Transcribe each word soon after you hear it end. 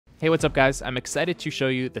Hey, what's up guys? I'm excited to show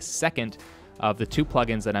you the second of the two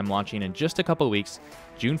plugins that I'm launching in just a couple of weeks,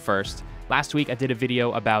 June 1st. Last week I did a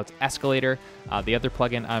video about Escalator, the other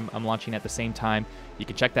plugin I'm launching at the same time. You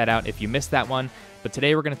can check that out if you missed that one. But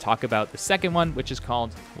today we're going to talk about the second one, which is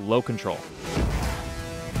called Low Control.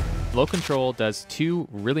 Low Control does two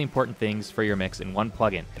really important things for your mix in one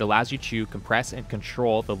plugin. It allows you to compress and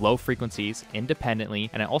control the low frequencies independently,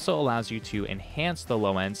 and it also allows you to enhance the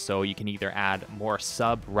low end, so you can either add more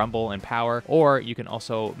sub, rumble, and power, or you can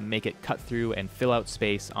also make it cut through and fill out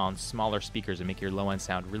space on smaller speakers and make your low end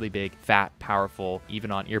sound really big, fat, powerful, even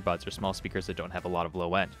on earbuds or small speakers that don't have a lot of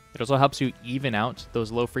low end. It also helps you even out those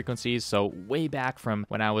low frequencies. So way back from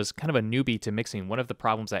when I was kind of a newbie to mixing, one of the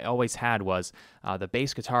problems I always had was the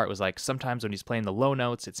bass guitar. It was like sometimes when he's playing the low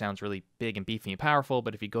notes, it sounds really big and beefy and powerful,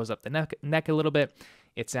 but if he goes up the neck a little bit,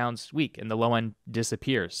 it sounds weak and the low end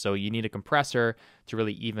disappears. So you need a compressor to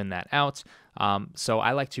really even that out. So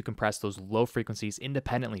I like to compress those low frequencies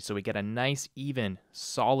independently, so we get a nice, even,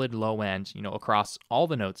 solid low end, across all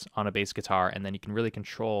the notes on a bass guitar, and then you can really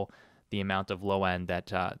control the amount of low end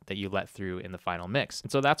that you let through in the final mix.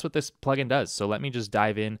 And so that's what this plugin does. So let me just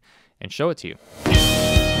dive in and show it to you.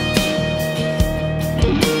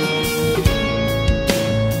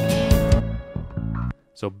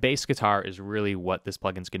 So bass guitar is really what this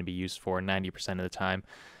plugin is going to be used for 90% of the time.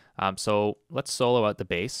 So let's solo out the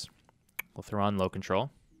bass. We'll throw on Low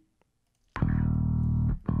Control.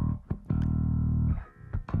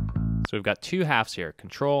 So we've got two halves here,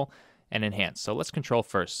 control and enhance. So let's control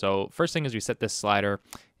first. So first thing is we set this slider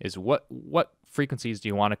is what frequencies do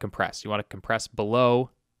you want to compress? You want to compress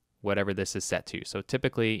below whatever this is set to. So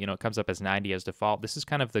typically, it comes up as 90 as default. This is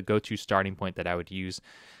kind of the go-to starting point that I would use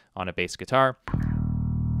on a bass guitar.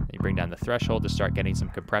 You bring down the threshold to start getting some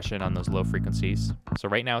compression on those low frequencies. So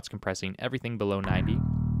right now it's compressing everything below 90,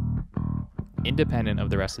 independent of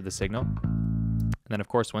the rest of the signal. And then of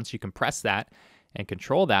course, once you compress that and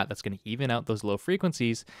control that, that's going to even out those low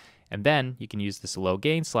frequencies. And then you can use this low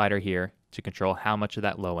gain slider here to control how much of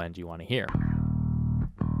that low end you want to hear.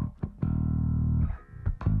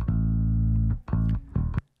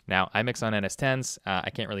 Now, I mix on NS10s. I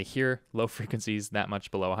can't really hear low frequencies that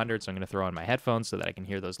much below 100, so I'm going to throw on my headphones so that I can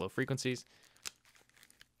hear those low frequencies.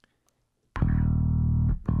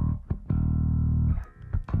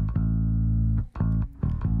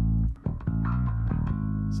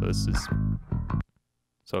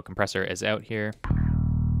 So a compressor is out here.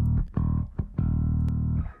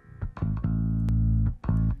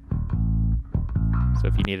 So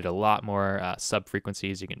if you needed a lot more sub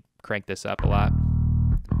frequencies, you can crank this up a lot.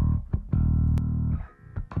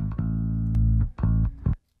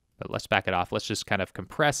 But let's back it off. Let's just kind of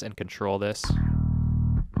compress and control this.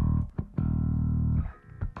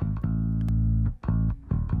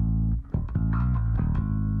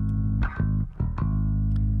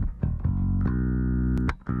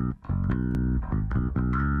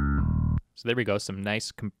 So there we go, some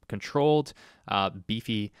nice controlled,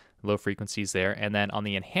 beefy low frequencies there. And then on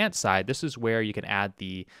the enhance side, this is where you can add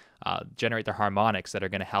generate the harmonics that are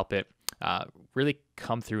going to help it really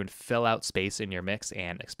come through and fill out space in your mix,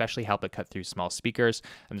 and especially help it cut through small speakers.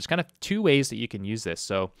 And there's kind of two ways that you can use this.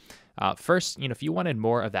 So first, if you wanted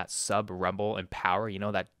more of that sub rumble and power,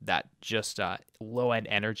 that just low end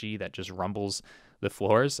energy that just rumbles the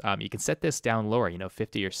floors, you can set this down lower,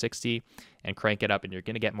 50 or 60, and crank it up, and you're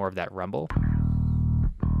going to get more of that rumble.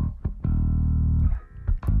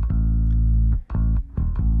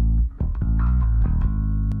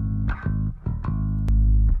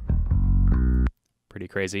 Pretty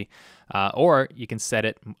crazy. Or you can set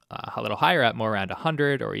it a little higher up, more around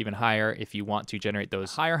 100 or even higher, if you want to generate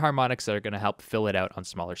those higher harmonics that are going to help fill it out on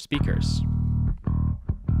smaller speakers.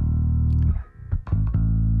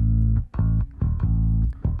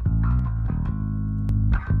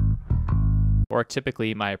 Or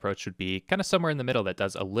typically my approach would be kind of somewhere in the middle that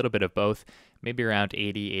does a little bit of both, maybe around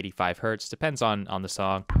 80, 85 hertz, depends on the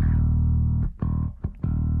song.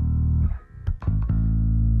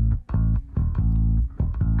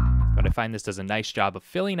 But I find this does a nice job of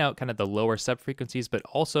filling out kind of the lower sub frequencies, but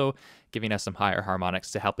also giving us some higher harmonics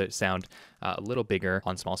to help it sound a little bigger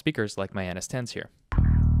on small speakers like my NS10s here.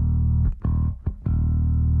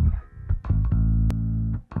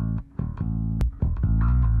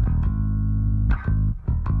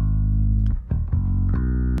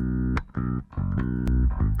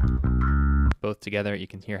 Both together, you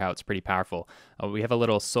can hear how it's pretty powerful. We have a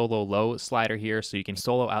little solo low slider here, so you can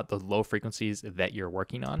solo out the low frequencies that you're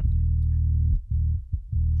working on.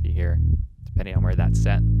 You hear, depending on where that's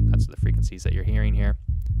set, that's the frequencies that you're hearing here.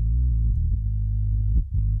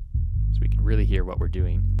 So we can really hear what we're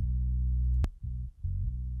doing.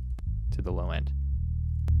 to the low end.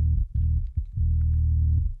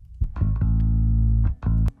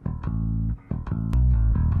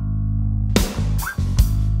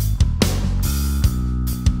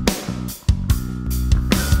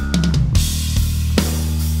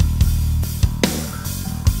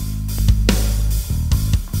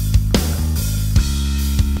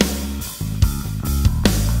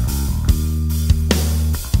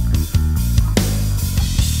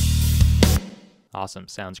 Awesome.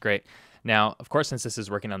 Sounds great. Now, of course, since this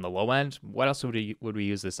is working on the low end, what else would we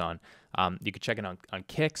use this on? You could check it on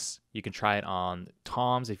kicks. You can try it on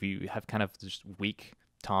toms. If you have kind of just weak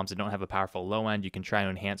toms that don't have a powerful low end, you can try to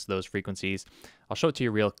enhance those frequencies. I'll show it to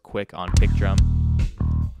you real quick on kick drum.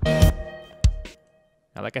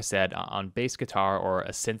 Now, like I said, on bass guitar or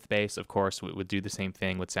a synth bass, of course, would do the same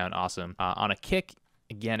thing, would sound awesome. On a kick,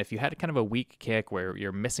 again, if you had kind of a weak kick where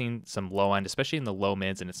you're missing some low end, especially in the low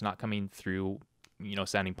mids, and it's not coming through, you know,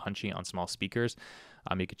 sounding punchy on small speakers,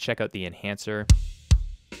 you could check out the enhancer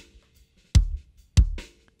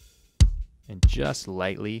and just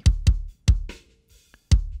lightly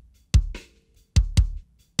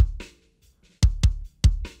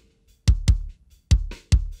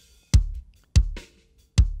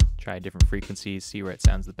try different frequencies, see where it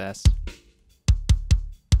sounds the best.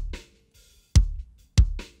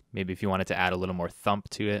 Maybe if you wanted to add a little more thump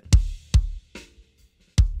to it.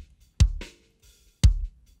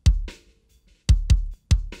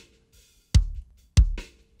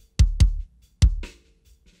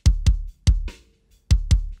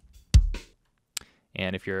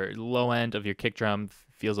 And if your low end of your kick drum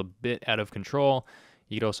feels a bit out of control,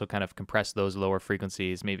 you could also kind of compress those lower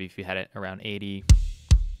frequencies. Maybe if you had it around 80.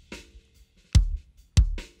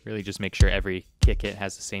 Really just make sure every kick hit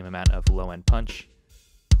has the same amount of low end punch.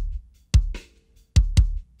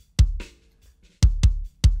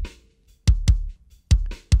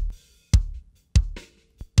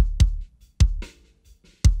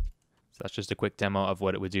 That's just a quick demo of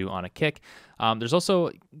what it would do on a kick. There's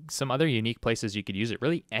also some other unique places you could use it.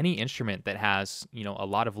 Really, any instrument that has, you know, a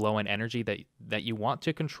lot of low end energy that you want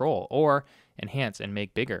to control or enhance and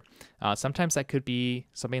make bigger. Sometimes that could be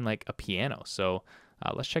something like a piano. So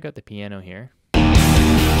let's check out the piano here.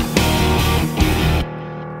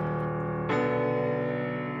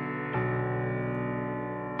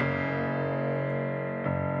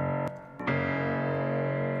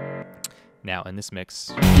 Now in this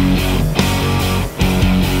mix,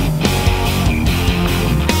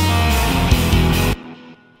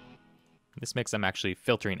 I'm actually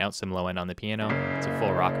filtering out some low end on the piano. It's a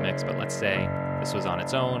full rock mix, but let's say this was on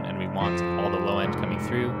its own and we want all the low end coming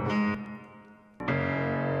through.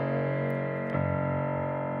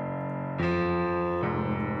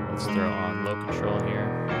 Let's throw on low control here.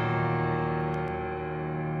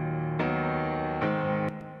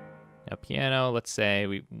 Now piano, let's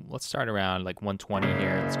say let's start around like 120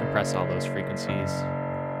 here. Let's compress all those frequencies.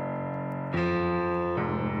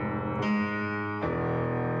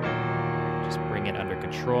 Just bring it under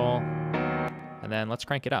control. And then let's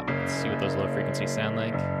crank it up. Let's see what those low frequencies sound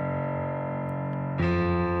like.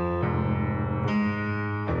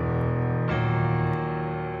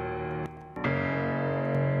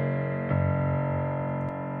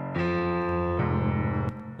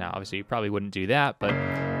 Now, obviously, you probably wouldn't do that, but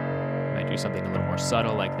you might do something a little more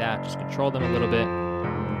subtle like that. Just control them a little bit,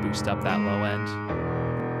 boost up that low end.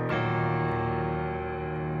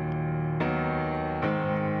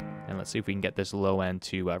 And let's see if we can get this low end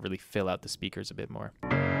to really fill out the speakers a bit more.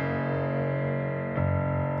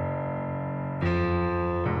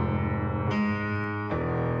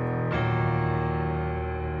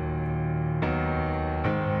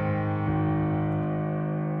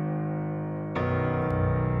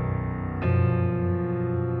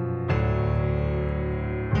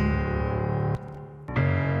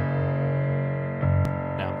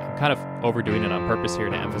 Kind of overdoing it on purpose here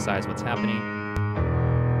to emphasize what's happening.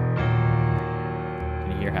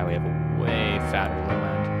 Can you hear how we have a way fatter low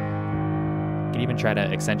end? You can even try to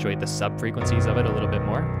accentuate the sub frequencies of it a little bit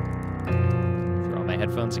more. Throw on my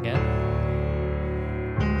headphones again.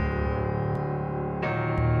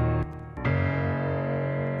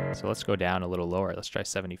 So let's go down a little lower. Let's try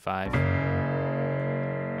 75.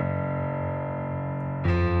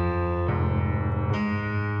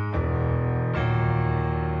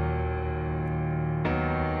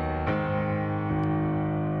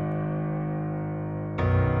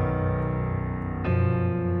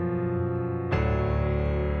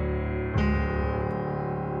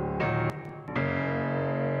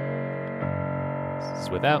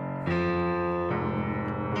 Without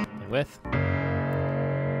and with.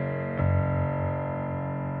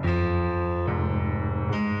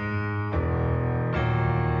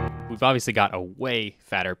 we've obviously got a way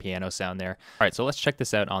fatter piano sound there. All right, so let's check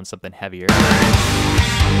this out on something heavier.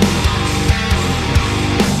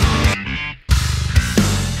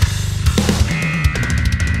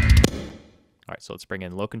 All right, so let's bring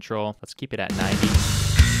in low control. Let's keep it at 90.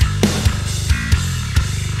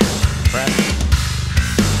 Press.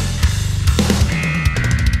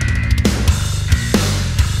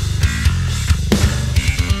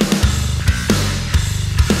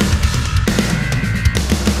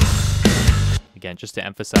 Again, just to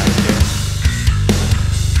emphasize here.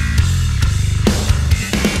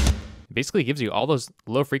 It basically gives you all those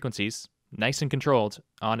low frequencies, nice and controlled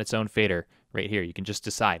on its own fader right here. You can just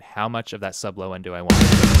decide how much of that sub low end do I want.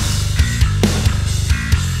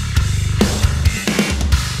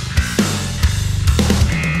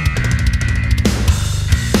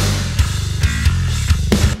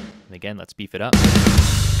 And again, let's beef it up.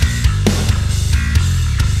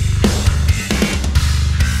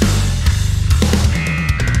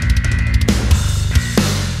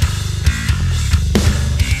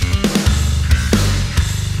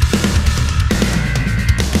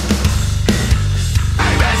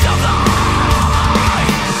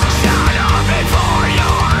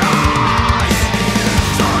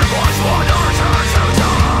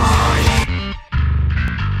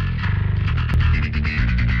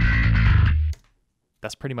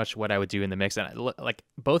 That's pretty much what I would do in the mix. And like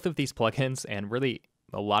both of these plugins, and really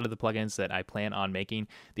a lot of the plugins that I plan on making,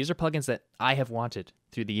 these are plugins that I have wanted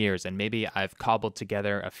through the years. And maybe I've cobbled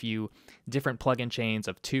together a few different plugin chains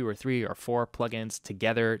of 2 or 3 or 4 plugins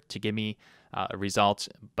together to give me a result.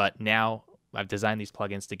 But now I've designed these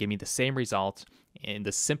plugins to give me the same result in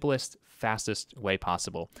the simplest, fastest way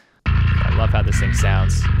possible. I love how this thing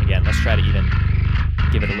sounds. Again, let's try to even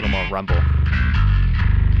give it a little more rumble.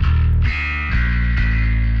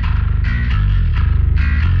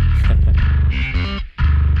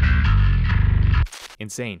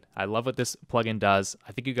 Insane. I love what this plugin does.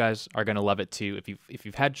 I think you guys are going to love it too. If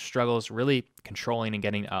you've had struggles really controlling and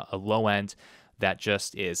getting a low end that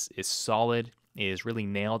just is solid, is really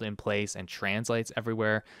nailed in place and translates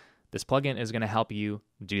everywhere, this plugin is going to help you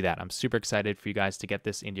do that. I'm super excited for you guys to get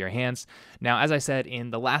this into your hands. Now, as I said in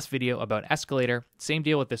the last video about Escalator, same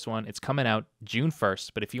deal with this one. It's coming out June 1st,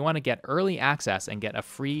 but if you want to get early access and get a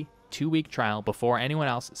free 2-week trial before anyone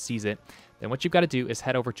else sees it, then what you've got to do is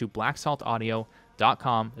head over to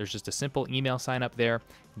blacksaltaudio.com. There's just a simple email sign up there.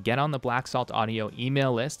 Get on the Black Salt Audio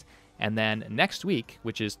email list. And then next week,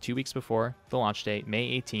 which is 2 weeks before the launch date,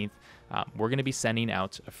 May 18th, we're going to be sending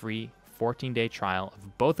out a free 14-day trial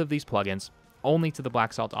of both of these plugins only to the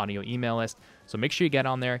Black Salt Audio email list. So make sure you get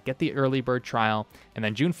on there, get the early bird trial, and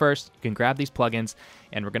then June 1st, you can grab these plugins,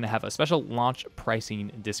 and we're going to have a special launch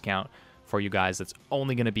pricing discount for you guys that's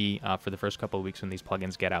only going to be for the first couple of weeks when these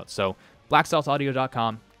plugins get out. So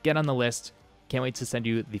blacksaltaudio.com, get on the list. Can't wait to send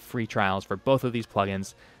you the free trials for both of these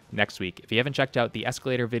plugins next week. If you haven't checked out the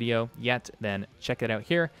Escalator video yet, then check it out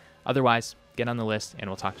here. Otherwise, get on the list, and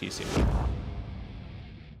we'll talk to you soon.